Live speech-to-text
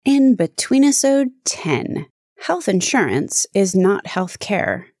Lesson Betweenisode 10. Health insurance is not health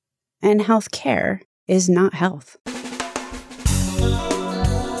care, and health care is not health.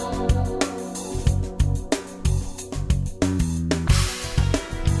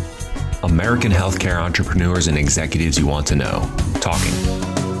 American healthcare entrepreneurs and executives you want to know. Talking.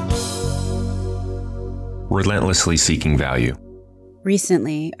 Relentlessly seeking value.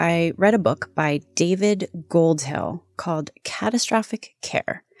 Recently, I read a book by David Goldhill called Catastrophic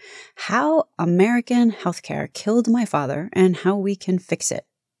Care: How American Healthcare Killed My Father and How We Can Fix It.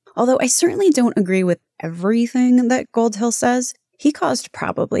 Although I certainly don't agree with everything that Goldhill says, he caused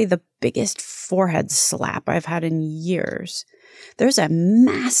probably the biggest forehead slap I've had in years. There's a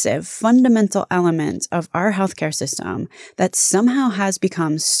massive fundamental element of our healthcare system that somehow has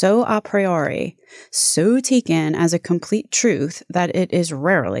become so a priori, so taken as a complete truth that it is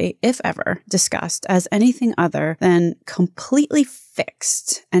rarely, if ever, discussed as anything other than completely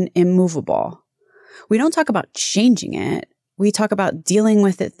fixed and immovable. We don't talk about changing it. We talk about dealing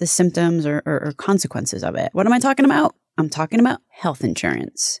with it, the symptoms or consequences of it. What am I talking about? I'm talking about health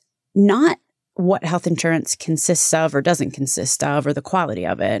insurance. Not what health insurance consists of or doesn't consist of or the quality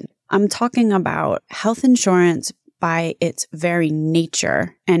of it. I'm talking about health insurance by its very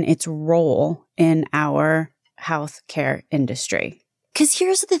nature and its role in our healthcare industry. Because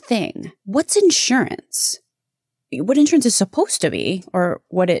here's the thing. What's insurance? What insurance is supposed to be, or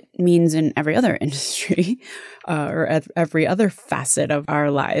what it means in every other industry or every other facet of our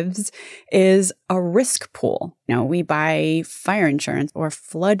lives, is a risk pool. We buy fire insurance or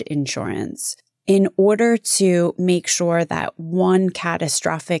flood insurance in order to make sure that one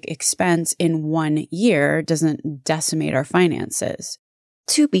catastrophic expense in 1 year doesn't decimate our finances.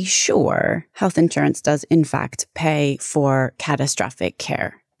 To be sure, health insurance does in fact pay for catastrophic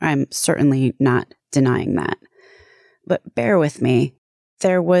care. I'm certainly not denying that. But bear with me.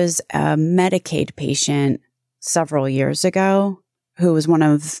 There was a Medicaid patient several years ago who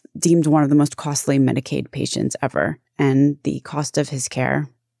was deemed one of the most costly Medicaid patients ever. And the cost of his care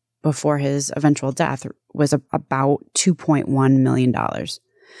before his eventual death was about $2.1 million.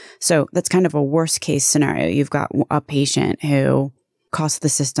 So that's kind of a worst case scenario. You've got a patient who cost the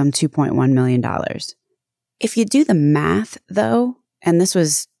system $2.1 million. If you do the math, though, and this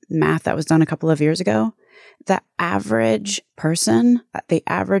was math that was done a couple of years ago, the average person, the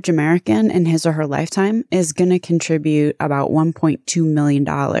average American in his or her lifetime is going to contribute about $1.2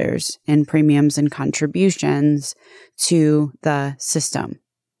 million in premiums and contributions to the system.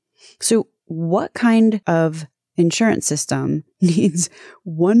 So what kind of insurance system needs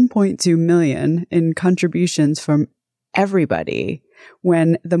 $1.2 million in contributions from everybody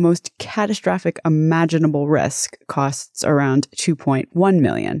when the most catastrophic imaginable risk costs around $2.1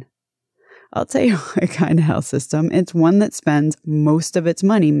 million? I'll tell you what kind of health system. It's one that spends most of its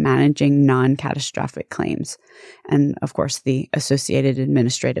money managing non-catastrophic claims and, of course, the associated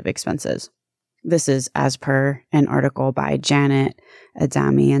administrative expenses. This is as per an article by Janet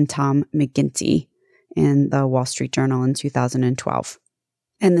Adami and Tom McGinty in the Wall Street Journal in 2012.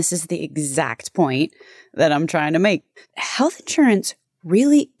 And this is the exact point that I'm trying to make. Health insurance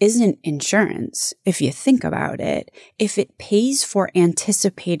really isn't insurance, if you think about it, if it pays for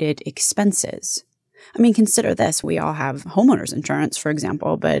anticipated expenses. I mean, consider this. We all have homeowners insurance, for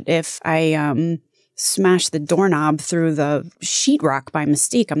example, but if I smash the doorknob through the sheetrock by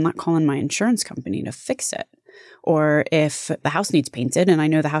mistake, I'm not calling my insurance company to fix it. Or if the house needs painted and I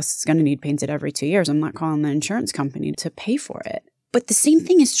know the house is going to need painted every 2 years, I'm not calling the insurance company to pay for it. But the same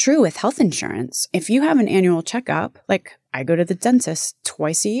thing is true with health insurance. If you have an annual checkup, like I go to the dentist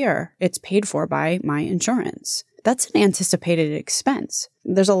twice a year, it's paid for by my insurance. That's an anticipated expense.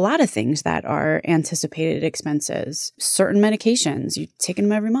 There's a lot of things that are anticipated expenses. Certain medications, you take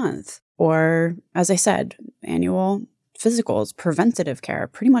them every month. Or, as I said, annual physicals, preventative care,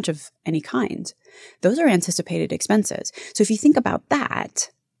 pretty much of any kind. Those are anticipated expenses. So if you think about that,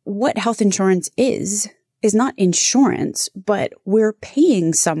 what health insurance is not insurance, but we're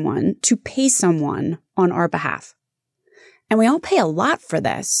paying someone to pay someone on our behalf. And we all pay a lot for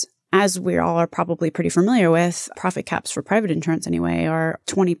this. As we all are probably pretty familiar with, profit caps for private insurance anyway are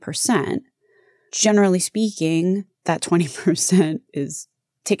 20%. Generally speaking, that 20% is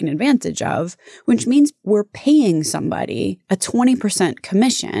taken advantage of, which means we're paying somebody a 20%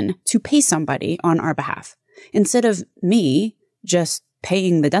 commission to pay somebody on our behalf. Instead of me just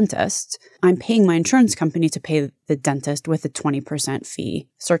paying the dentist, I'm paying my insurance company to pay the dentist with a 20% fee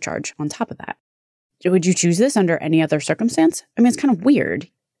surcharge on top of that. Would you choose this under any other circumstance? I mean, it's kind of weird.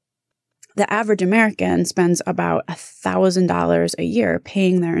 The average American spends about $1,000 a year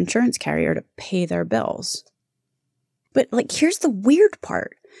paying their insurance carrier to pay their bills. But here's the weird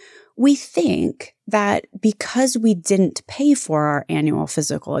part. We think that because we didn't pay for our annual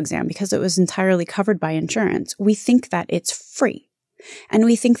physical exam, because it was entirely covered by insurance, we think that it's free. And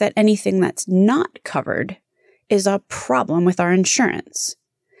we think that anything that's not covered is a problem with our insurance.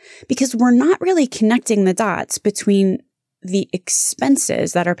 Because we're not really connecting the dots between the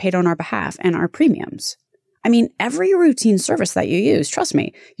expenses that are paid on our behalf and our premiums. I mean, every routine service that you use, trust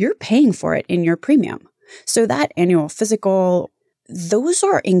me, you're paying for it in your premium. So that annual physical, those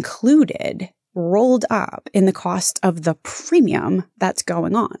are included, rolled up in the cost of the premium that's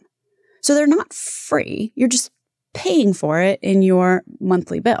going on. So they're not free. You're just paying for it in your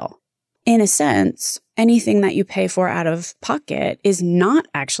monthly bill. In a sense, anything that you pay for out of pocket is not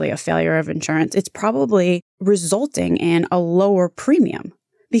actually a failure of insurance. It's probably resulting in a lower premium,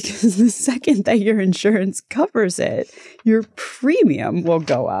 because the second that your insurance covers it, your premium will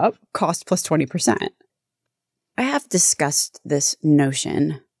go up, cost plus 20%. I have discussed this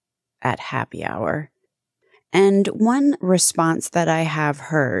notion at happy hour. And one response that I have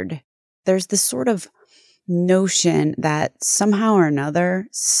heard, there's this sort of notion that somehow or another,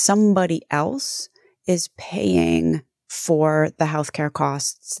 somebody else is paying for the healthcare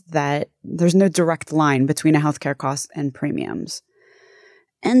costs, that there's no direct line between a healthcare cost and premiums.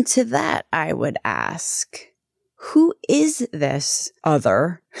 And to that, I would ask, who is this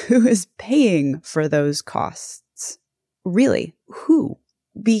other who is paying for those costs? Really, who?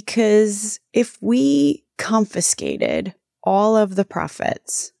 Because if we confiscated all of the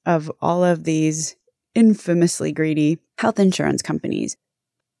profits of all of these infamously greedy health insurance companies,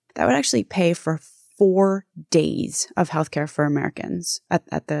 that would actually pay for 4 days of healthcare for Americans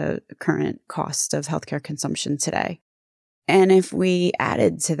at the current cost of healthcare consumption today. And if we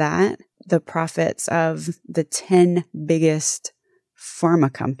added to that the profits of the 10 biggest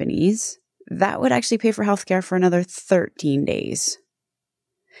pharma companies, that would actually pay for healthcare for another 13 days.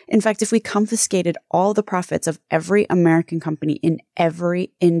 In fact, if we confiscated all the profits of every American company in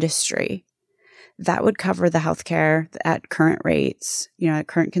every industry, that would cover the healthcare at current rates, at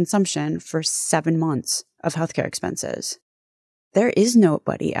current consumption, for 7 months of healthcare expenses. There is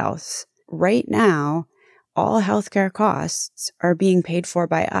nobody else. Right now, all healthcare costs are being paid for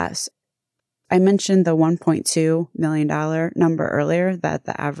by us. I mentioned the $1.2 million number earlier, that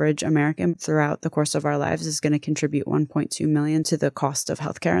the average American throughout the course of our lives is going to contribute $1.2 million to the cost of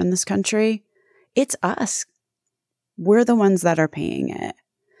healthcare in this country. It's us. We're the ones that are paying it.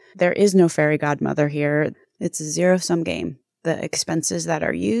 There is no fairy godmother here. It's a zero-sum game. The expenses that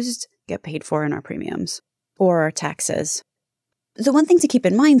are used get paid for in our premiums or our taxes. The one thing to keep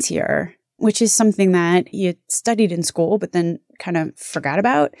in mind here, which is something that you studied in school but then kind of forgot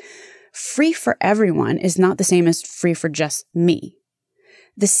about, free for everyone is not the same as free for just me.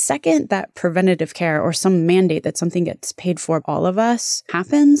 The second that preventative care or some mandate that something gets paid for all of us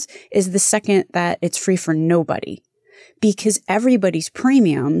happens is the second that it's free for nobody. Because everybody's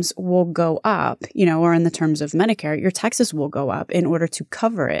premiums will go up, or in the terms of Medicare, your taxes will go up in order to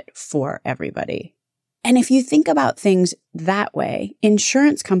cover it for everybody. And if you think about things that way,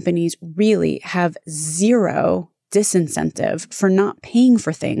 insurance companies really have zero disincentive for not paying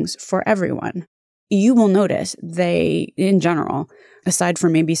for things for everyone. You will notice they, in general, aside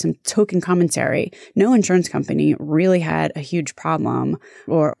from maybe some token commentary, no insurance company really had a huge problem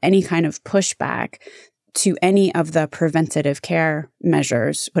or any kind of pushback to any of the preventative care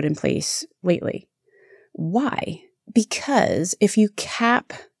measures put in place lately. Why? Because if you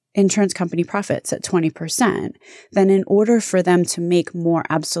cap insurance company profits at 20%, then in order for them to make more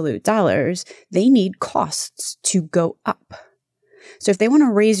absolute dollars, they need costs to go up. So if they want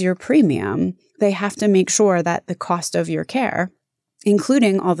to raise your premium, they have to make sure that the cost of your care,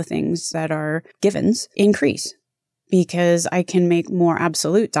 including all the things that are givens, increase. Because I can make more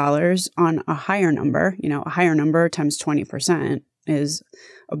absolute dollars on a higher number. A higher number times 20% is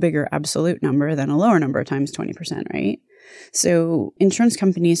a bigger absolute number than a lower number times 20%, right? So insurance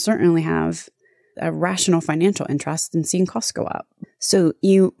companies certainly have a rational financial interest in seeing costs go up. So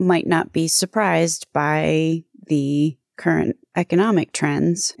you might not be surprised by the current economic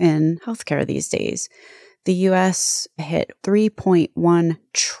trends in healthcare these days. The U.S. hit $3.1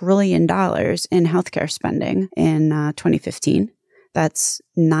 trillion in healthcare spending in 2015. That's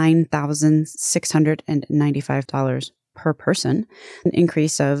 $9,695 per person, an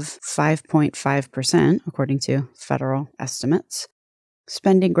increase of 5.5%, according to federal estimates.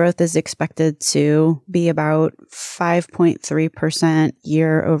 Spending growth is expected to be about 5.3%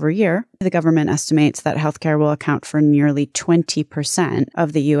 year over year. The government estimates that healthcare will account for nearly 20%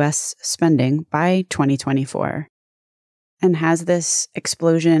 of the U.S. spending by 2024. And has this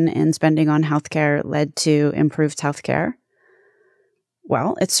explosion in spending on healthcare led to improved healthcare?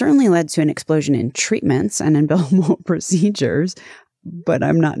 Well, it certainly led to an explosion in treatments and in billable procedures, but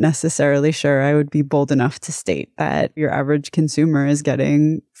I'm not necessarily sure I would be bold enough to state that your average consumer is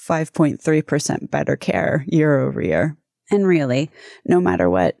getting 5.3% better care year over year. And really, no matter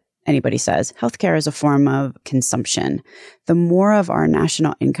what anybody says, healthcare is a form of consumption. The more of our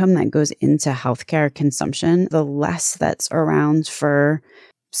national income that goes into healthcare consumption, the less that's around for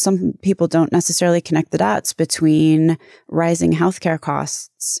some people don't necessarily connect the dots between rising healthcare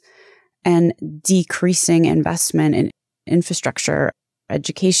costs and decreasing investment in infrastructure,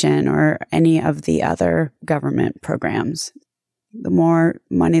 education, or any of the other government programs. The more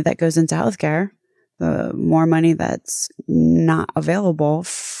money that goes into healthcare, the more money that's not available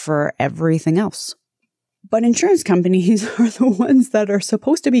for everything else. But insurance companies are the ones that are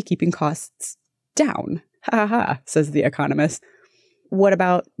supposed to be keeping costs down. Ha ha, says The Economist. What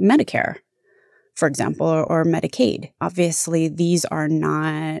about Medicare, for example, or Medicaid? Obviously, these are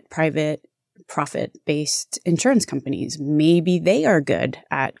not private profit-based insurance companies. Maybe they are good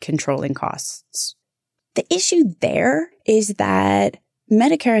at controlling costs. The issue there is that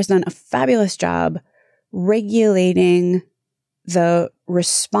Medicare has done a fabulous job regulating the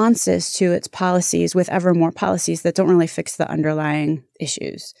responses to its policies with ever more policies that don't really fix the underlying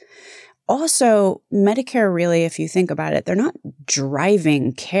issues. Also, Medicare really, if you think about it, they're not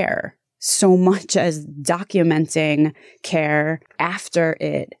driving care so much as documenting care after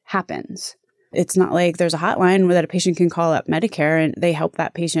it happens. It's not like there's a hotline that a patient can call up Medicare and they help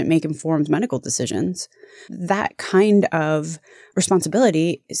that patient make informed medical decisions. That kind of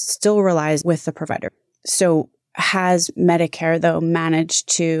responsibility still relies with the provider. So has Medicare, though, managed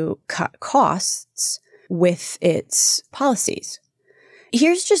to cut costs with its policies?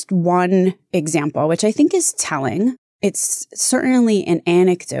 Here's just one example, which I think is telling. It's certainly an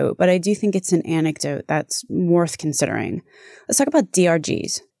anecdote, but I do think it's an anecdote that's worth considering. Let's talk about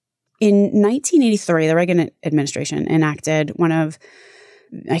DRGs. In 1983, the Reagan administration enacted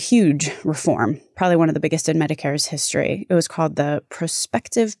a huge reform, probably one of the biggest in Medicare's history. It was called the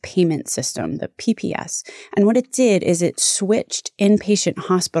Prospective Payment System, the PPS. And what it did is it switched inpatient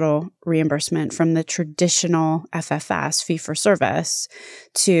hospital reimbursement from the traditional FFS, fee-for-service,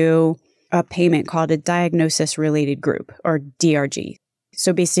 to a payment called a diagnosis-related group, or DRG.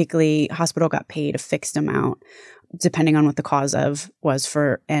 So basically, hospital got paid a fixed amount, depending on what the cause of was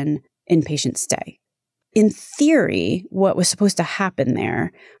for an inpatient stay. In theory, what was supposed to happen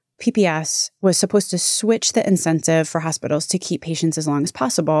there, PPS was supposed to switch the incentive for hospitals to keep patients as long as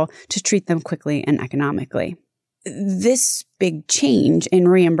possible to treat them quickly and economically. This big change in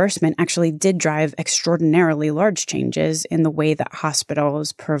reimbursement actually did drive extraordinarily large changes in the way that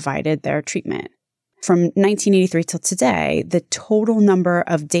hospitals provided their treatment. From 1983 till today, the total number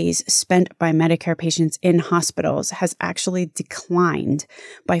of days spent by Medicare patients in hospitals has actually declined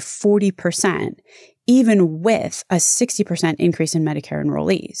by 40%, even with a 60% increase in Medicare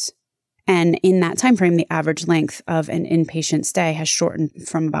enrollees. And in that time frame, the average length of an inpatient stay has shortened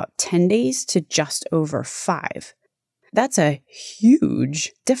from about 10 days to just over 5. That's a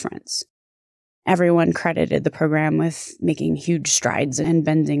huge difference. Everyone credited the program with making huge strides and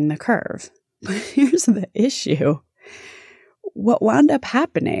bending the curve. But here's the issue. What wound up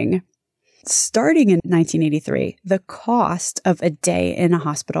happening, starting in 1983, the cost of a day in a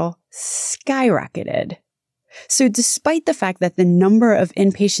hospital skyrocketed. So despite the fact that the number of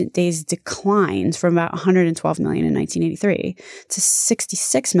inpatient days declined from about 112 million in 1983 to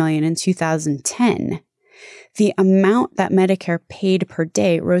 66 million in 2010, the amount that Medicare paid per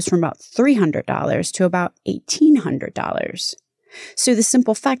day rose from about $300 to about $1,800. So the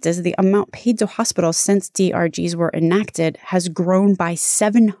simple fact is the amount paid to hospitals since DRGs were enacted has grown by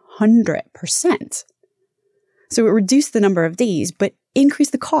 700%. So it reduced the number of days, but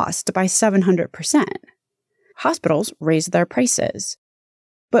increased the cost by 700%. Hospitals raised their prices.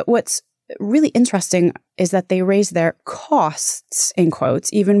 But what's really interesting is that they raised their costs, in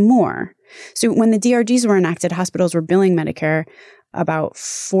quotes, even more. So when the DRGs were enacted, hospitals were billing Medicare about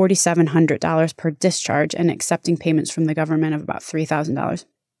 $4,700 per discharge and accepting payments from the government of about $3,000,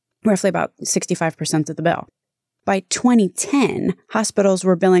 roughly about 65% of the bill. By 2010, hospitals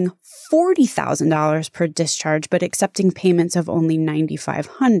were billing $40,000 per discharge, but accepting payments of only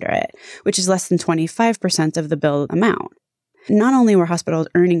 $9,500, which is less than 25% of the bill amount. Not only were hospitals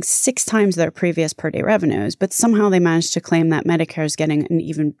earning 6 times their previous per-day revenues, but somehow they managed to claim that Medicare is getting an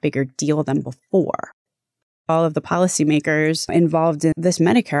even bigger deal than before. All of the policymakers involved in this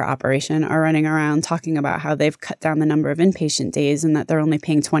Medicare operation are running around talking about how they've cut down the number of inpatient days and that they're only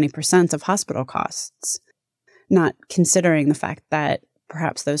paying 20% of hospital costs, not considering the fact that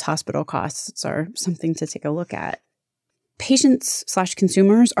perhaps those hospital costs are something to take a look at.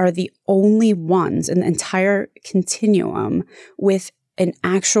 patients/consumers are the only ones in the entire continuum with an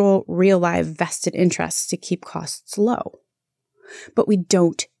actual real live vested interest to keep costs low. But we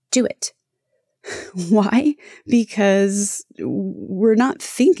don't do it. Why? Because we're not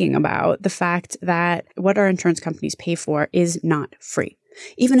thinking about the fact that what our insurance companies pay for is not free,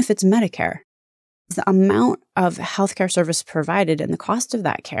 even if it's Medicare. The amount of healthcare service provided and the cost of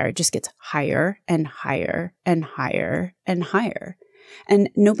that care just gets higher and higher and higher and higher. And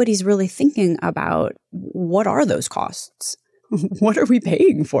nobody's really thinking about what are those costs? What are we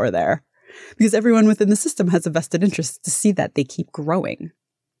paying for there? Because everyone within the system has a vested interest to see that they keep growing.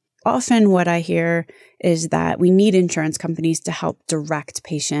 Often what I hear is that we need insurance companies to help direct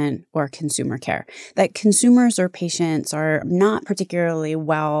patient or consumer care, that consumers or patients are not particularly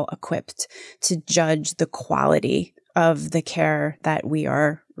well equipped to judge the quality of the care that we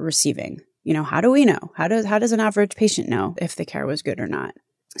are receiving. You know, how do we know? How does an average patient know if the care was good or not?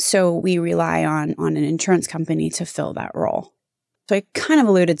 So we rely on an insurance company to fill that role. So I kind of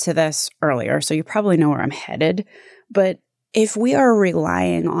alluded to this earlier, so you probably know where I'm headed, but if we are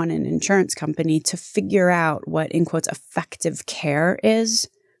relying on an insurance company to figure out what, in quotes, effective care is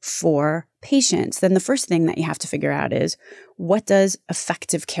for patients, then the first thing that you have to figure out is, what does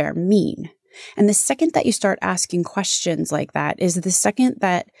effective care mean? And the second that you start asking questions like that is the second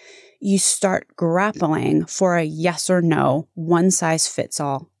that you start grappling for a yes or no,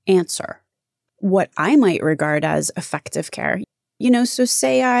 one-size-fits-all answer. What I might regard as effective care, so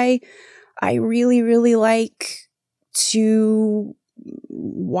say I really, really like to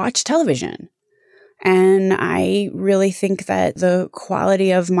watch television. And I really think that the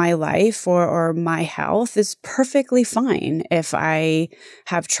quality of my life or my health is perfectly fine if I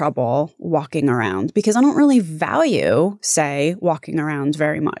have trouble walking around, because I don't really value, say, walking around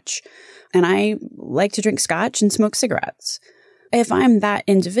very much. And I like to drink scotch and smoke cigarettes. If I'm that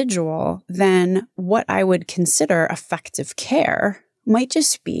individual, then what I would consider effective care might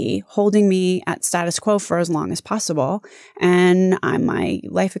just be holding me at status quo for as long as possible. And my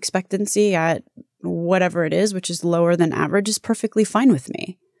life expectancy at whatever it is, which is lower than average, is perfectly fine with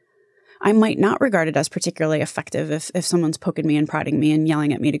me. I might not regard it as particularly effective if someone's poking me and prodding me and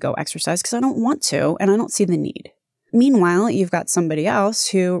yelling at me to go exercise, because I don't want to and I don't see the need. Meanwhile, you've got somebody else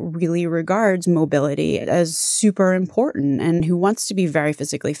who really regards mobility as super important and who wants to be very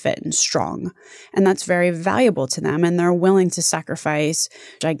physically fit and strong. And that's very valuable to them. And they're willing to sacrifice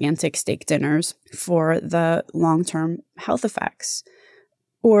gigantic steak dinners for the long-term health effects.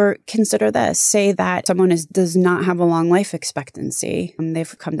 Or consider this, say that someone does not have a long life expectancy.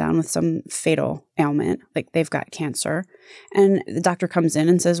 They've come down with some fatal ailment, like they've got cancer. And the doctor comes in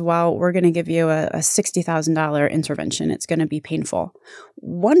and says, well, we're going to give you a $60,000 intervention. It's going to be painful.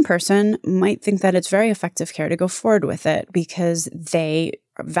 One person might think that it's very effective care to go forward with it because they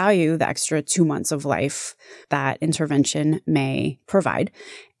value the extra 2 months of life that intervention may provide.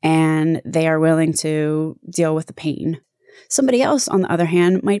 And they are willing to deal with the pain. Somebody else, on the other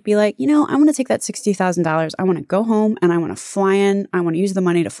hand, might be like, I want to take that $60,000. I want to go home and I want to fly in. I want to use the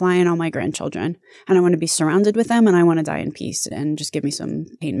money to fly in all my grandchildren. And I want to be surrounded with them and I want to die in peace and just give me some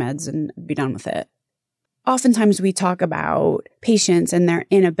pain meds and be done with it. Oftentimes we talk about patients and their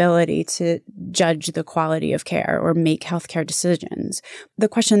inability to judge the quality of care or make healthcare decisions. The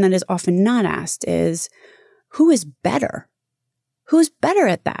question that is often not asked is, who is better? Who's better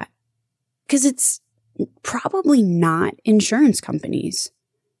at that? Because it's probably not insurance companies.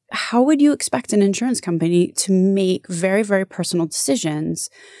 How would you expect an insurance company to make very, very personal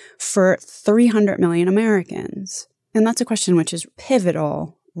decisions for 300 million Americans? And that's a question which is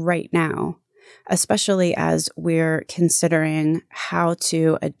pivotal right now, especially as we're considering how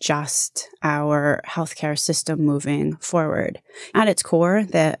to adjust our healthcare system moving forward. At its core,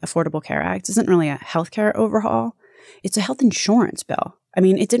 the Affordable Care Act isn't really a healthcare overhaul. It's a health insurance bill.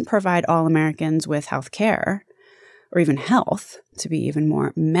 It didn't provide all Americans with health care or even health, to be even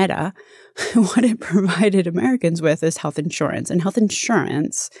more meta. What it provided Americans with is health insurance. And health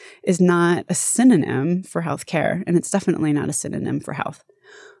insurance is not a synonym for health care, and it's definitely not a synonym for health.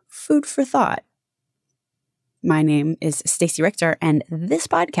 Food for thought. My name is Stacey Richter, and this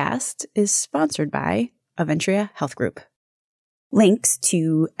podcast is sponsored by Aventria Health Group. Links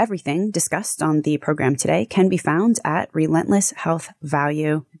to everything discussed on the program today can be found at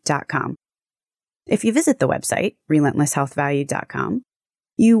relentlesshealthvalue.com. If you visit the website, relentlesshealthvalue.com,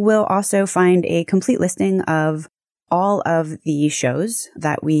 you will also find a complete listing of all of the shows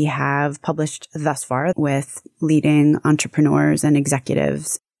that we have published thus far with leading entrepreneurs and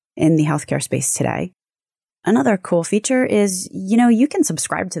executives in the healthcare space today. Another cool feature is, you can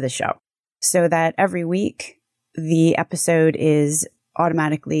subscribe to the show so that every week the episode is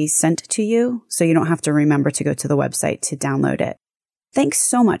automatically sent to you, so you don't have to remember to go to the website to download it. Thanks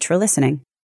so much for listening.